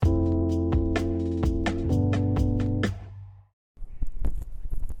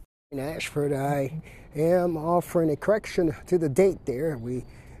In Ashford, I am offering a correction to the date there. We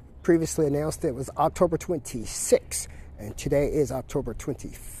previously announced it was October 26th, and today is October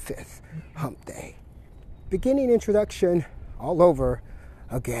 25th, Hump Day. Beginning introduction all over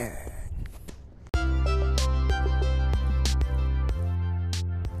again.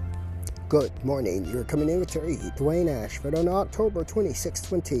 Good morning. You're coming in with Terry Dwayne Ashford on October 26,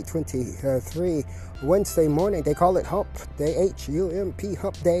 2023, Wednesday morning. They call it Hump Day, H-U-M-P,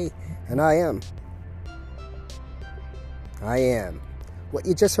 Hump Day, and I am. What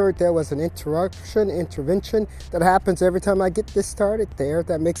you just heard there was an intervention that happens every time I get this started there.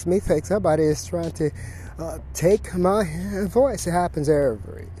 That makes me think somebody is trying to take my voice. It happens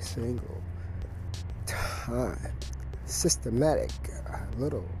every single time. Systematic,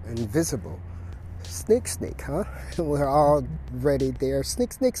 little invisible sneak, huh? We're all ready there.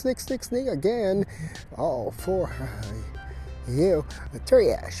 Sneak again. All for you.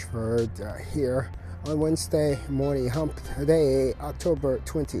 Terry Ashford here on Wednesday morning, Hump Day, October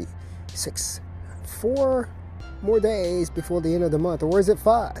 26th. 4 more days before the end of the month. Or is it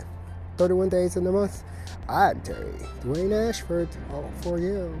 5? 31 days in the month. I'm Terry Dwayne Ashford, all for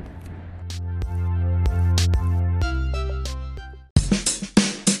you.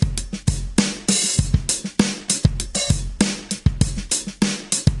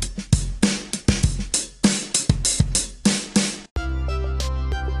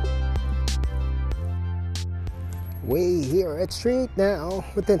 We here at Street Now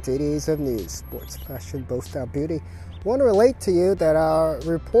with entities of news, sports, fashion, both style, beauty. Want to relate to you that our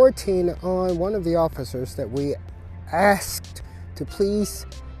reporting on one of the officers that we asked to please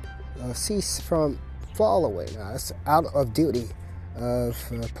cease from following us out of duty, of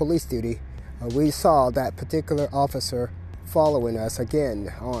police duty. We saw that particular officer following us again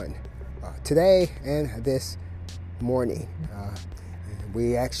on today and this morning.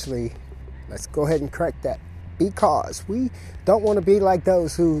 We actually, let's go ahead and correct that. Because we don't want to be like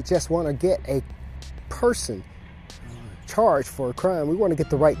those who just want to get a person charged for a crime. We want to get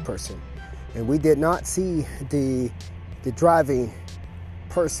the right person. And we did not see the driving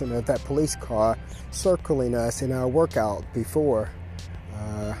person of that police car circling us in our workout before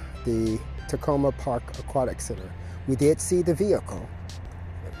the Tacoma Park Aquatic Center. We did see the vehicle.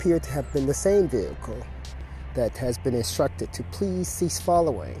 It appeared to have been the same vehicle that has been instructed to please cease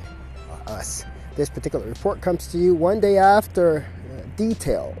following us. This particular report comes to you one day after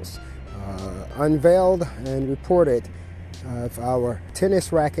details unveiled and reported of our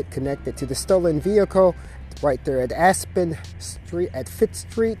tennis racket connected to the stolen vehicle right there at Aspen Street, at Fifth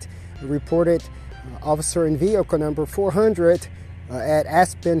Street. Reported officer in vehicle number 400 at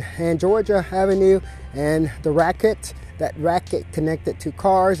Aspen and Georgia Avenue, and the racket connected to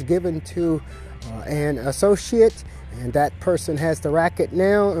cars given to an associate, and that person has the racket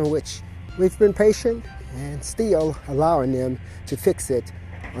now, in which we've been patient and still allowing them to fix it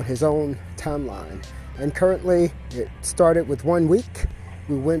on his own timeline. And currently, it started with 1 week.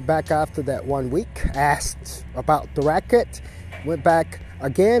 We went back after that 1 week, asked about the racket, went back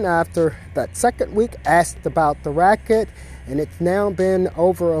again after that second week, asked about the racket, and it's now been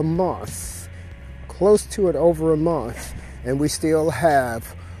over a month, close to it over a month, and we still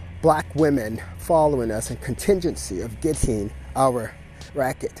have black women following us in contingency of getting our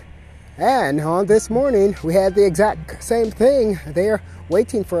racket. And on this morning, we had the exact same thing there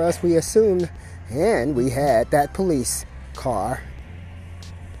waiting for us, we assumed. And we had that police car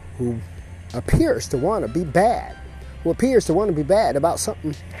who appears to want to be bad, about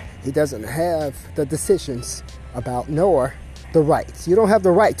something he doesn't have the decisions about, nor the rights. You don't have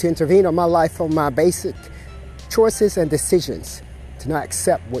the right to intervene on my life, on my basic choices and decisions, to not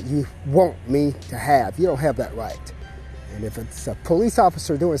accept what you want me to have. You don't have that right. And if it's a police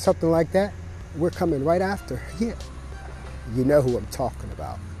officer doing something like that, we're coming right after. Yeah, you know who I'm talking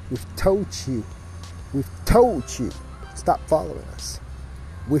about. We've told you, stop following us.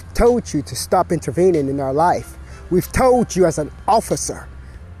 We've told you to stop intervening in our life. We've told you as an officer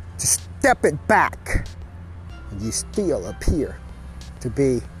to step it back. And you still appear to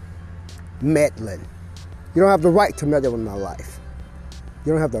be meddling. You don't have the right to meddle in my life.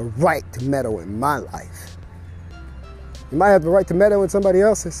 You don't have the right to meddle in my life. You might have the right to meddle in somebody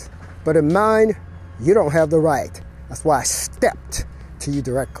else's, but in mine, you don't have the right. That's why I stepped to you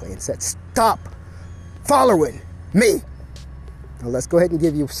directly and said, stop following me. Now let's go ahead and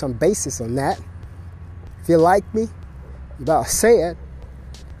give you some basis on that. If you like me, you better say it.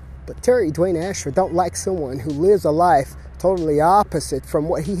 But Terry Dwayne Ashford don't like someone who lives a life totally opposite from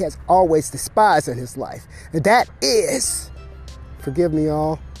what he has always despised in his life. And that is, forgive me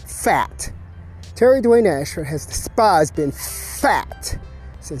all, fat. Terry Dwayne Ashford has despised being fat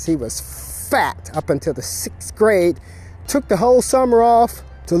since he was fat up until the 6th grade, took the whole summer off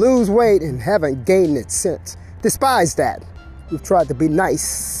to lose weight and haven't gained it since. Despise that. We've tried to be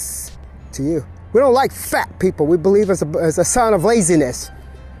nice to you. We don't like fat people. We believe it's a sign of laziness.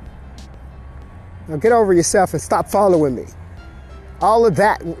 Now get over yourself and stop following me. All of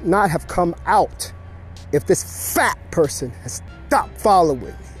that would not have come out if this fat person has stopped following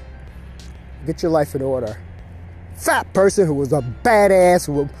me. Get your life in order. Fat person who was a badass,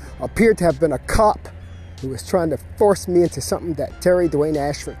 who appeared to have been a cop, who was trying to force me into something that Terry Dwayne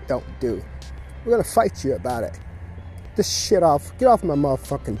Ashford don't do. We're gonna fight you about it. This shit off. Get off my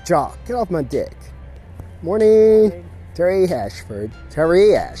motherfucking jaw. Get off my dick. Morning. Terry Ashford,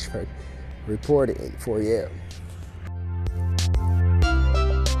 reporting for you.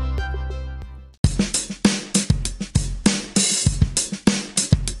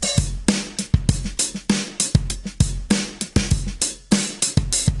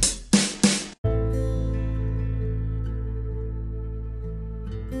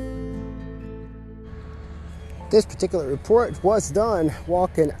 This particular report was done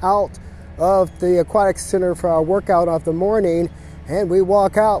walking out of the aquatic center for our workout of the morning, and we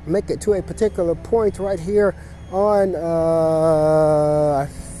walk out, make it to a particular point right here on, I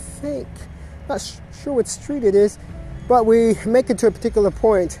think, not sure what street it is, but we make it to a particular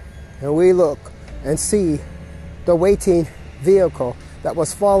point and we look and see the waiting vehicle that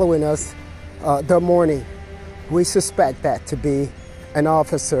was following us the morning. We suspect that to be an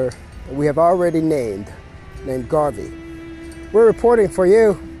officer we have already named Garvey. We're reporting for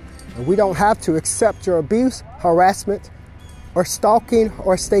you, and we don't have to accept your abuse, harassment, or stalking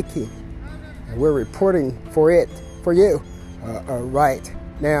or staking. And we're reporting for you right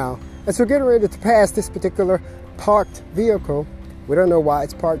now. As we're getting ready to pass this particular parked vehicle, we don't know why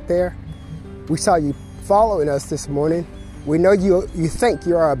it's parked there. We saw you following us this morning. We know you think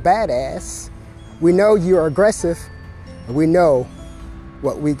you're a badass. We know you're aggressive, and we know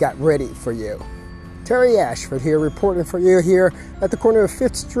what we got ready for you. Terry Ashford here, reporting for you here at the corner of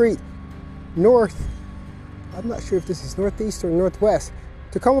 5th Street North. I'm not sure if this is northeast or northwest.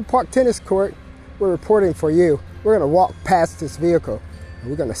 Tacoma Park Tennis Court. We're reporting for you. We're going to walk past this vehicle and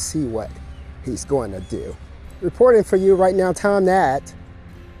we're going to see what he's going to do. Reporting for you right now, time at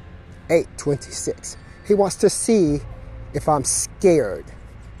 8:26. He wants to see if I'm scared.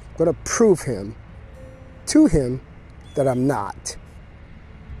 I'm going to prove to him that I'm not.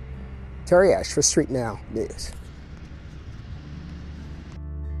 Terry Ashford, Street Now News.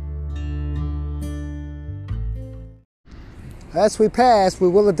 As we pass, we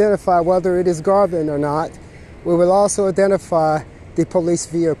will identify whether it is Garvin or not. We will also identify the police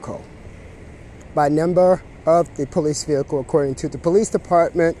vehicle by number of the police vehicle according to the police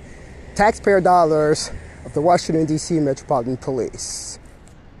department, taxpayer dollars of the Washington, D.C. Metropolitan Police.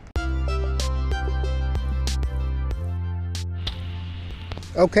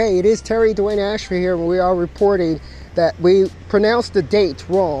 Okay, it is Terry Dwayne Ashford here, and we are reporting that we pronounced the date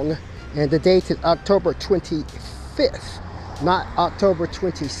wrong, and the date is October 25th, not October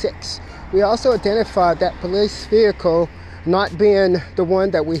 26th. We also identified that police vehicle not being the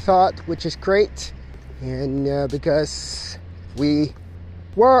one that we thought, which is great, and because we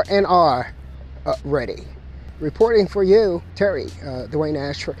were and are ready. Reporting for you, Terry Dwayne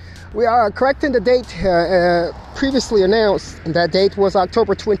Ashford. We are correcting the date previously announced, and that date was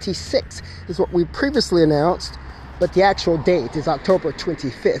October 26th, is what we previously announced, but the actual date is October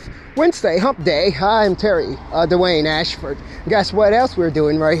 25th. Wednesday, Hump Day. I'm Terry Dwayne Ashford. Guess what else we're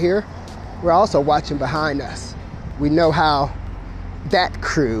doing right here? We're also watching behind us. We know how that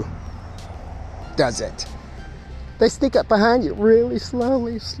crew does it. They sneak up behind you really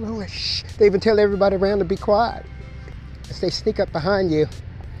slowly. Shh. They even tell everybody around to be quiet. As they sneak up behind you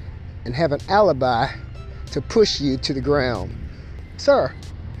and have an alibi to push you to the ground. Sir,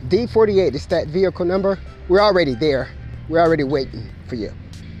 D48 is that vehicle number. We're already there. We're already waiting for you.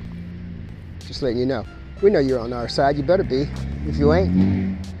 Just letting you know. We know you're on our side. You better be. If you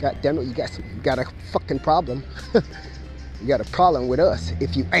ain't, God damn it, you got a fucking problem. You got a problem with us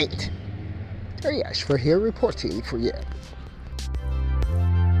if you ain't. Terry Ashford here reporting for you.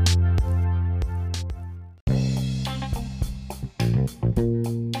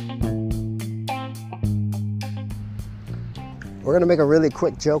 We're going to make a really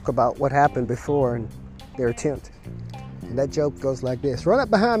quick joke about what happened before and their attempt. And that joke goes like this. Run up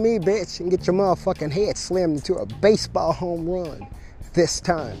behind me, bitch, and get your motherfucking head slammed into a baseball home run. This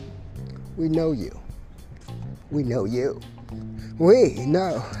time, we know you. We know you. We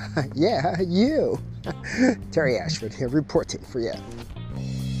know. Yeah, you. Terry Ashford here reporting for you.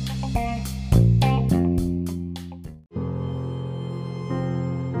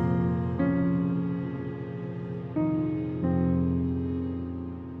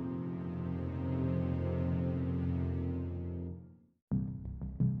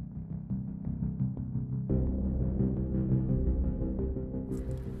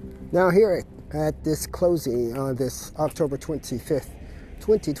 Now here at this closing on this October 25th,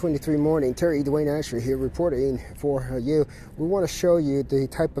 2023 morning, Terry Dwayne Asher here reporting for you. We want to show you the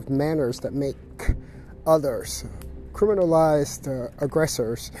type of manners that make others, criminalized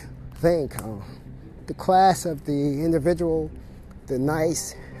aggressors, think the class of the individual, the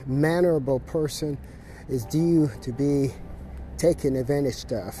nice, mannerable person is due to be taken advantage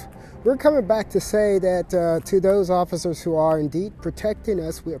of. We're coming back to say that to those officers who are indeed protecting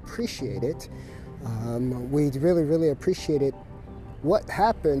us, we appreciate it. We really, really appreciate it. What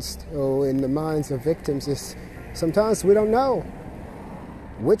happens in the minds of victims is sometimes we don't know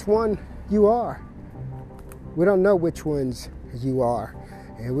which one you are. We don't know which ones you are.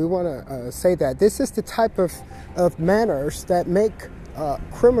 And we want to say that this is the type of manners that make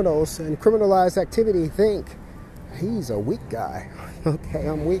criminals and criminalized activity think, he's a weak guy. Okay,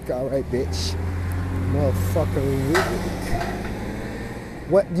 I'm weak, all right, bitch. Motherfucker weak.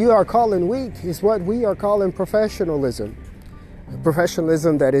 What you are calling weak is what we are calling professionalism.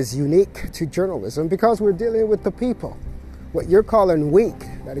 Professionalism that is unique to journalism because we're dealing with the people. What you're calling weak,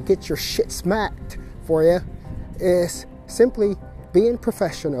 that'll get your shit smacked for you, is simply being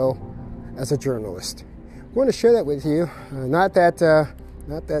professional as a journalist. I want to share that with you. Not that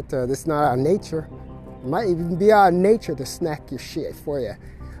this is not our nature. It might even be our nature to snack your shit for you.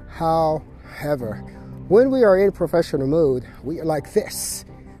 However, when we are in professional mode, we are like this.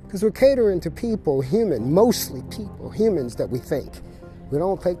 Because we're catering to people, mostly people, humans that we think. We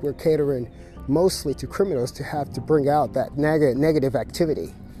don't think we're catering mostly to criminals to have to bring out that negative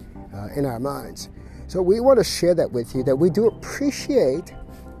activity in our minds. So we want to share that with you, that we do appreciate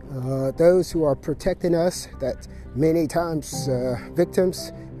those who are protecting us, that many times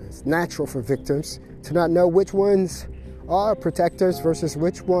victims, it's natural for victims to not know which ones are protectors versus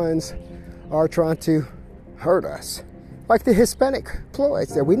which ones are trying to hurt us. Like the Hispanic ploys,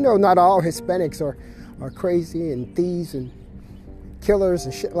 that we know not all Hispanics are crazy and thieves and killers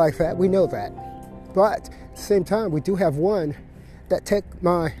and shit like that. We know that. But at the same time, we do have one that took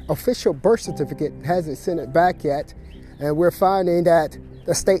my official birth certificate, hasn't sent it back yet, and we're finding that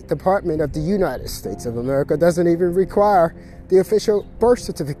the State Department of the United States of America doesn't even require the official birth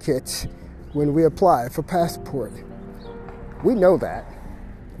certificate when we apply for passport. We know that.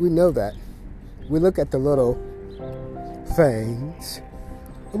 We know that. We look at the little things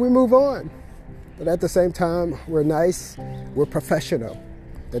and we move on. But at the same time, we're nice, we're professional.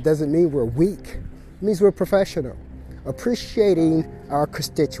 That doesn't mean we're weak. It means we're professional. Appreciating our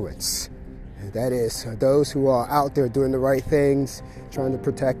constituents. And that is those who are out there doing the right things, trying to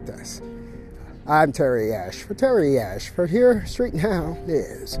protect us. I'm Terry Ash. For Terry Ash, for Here Street Now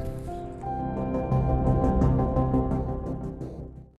News.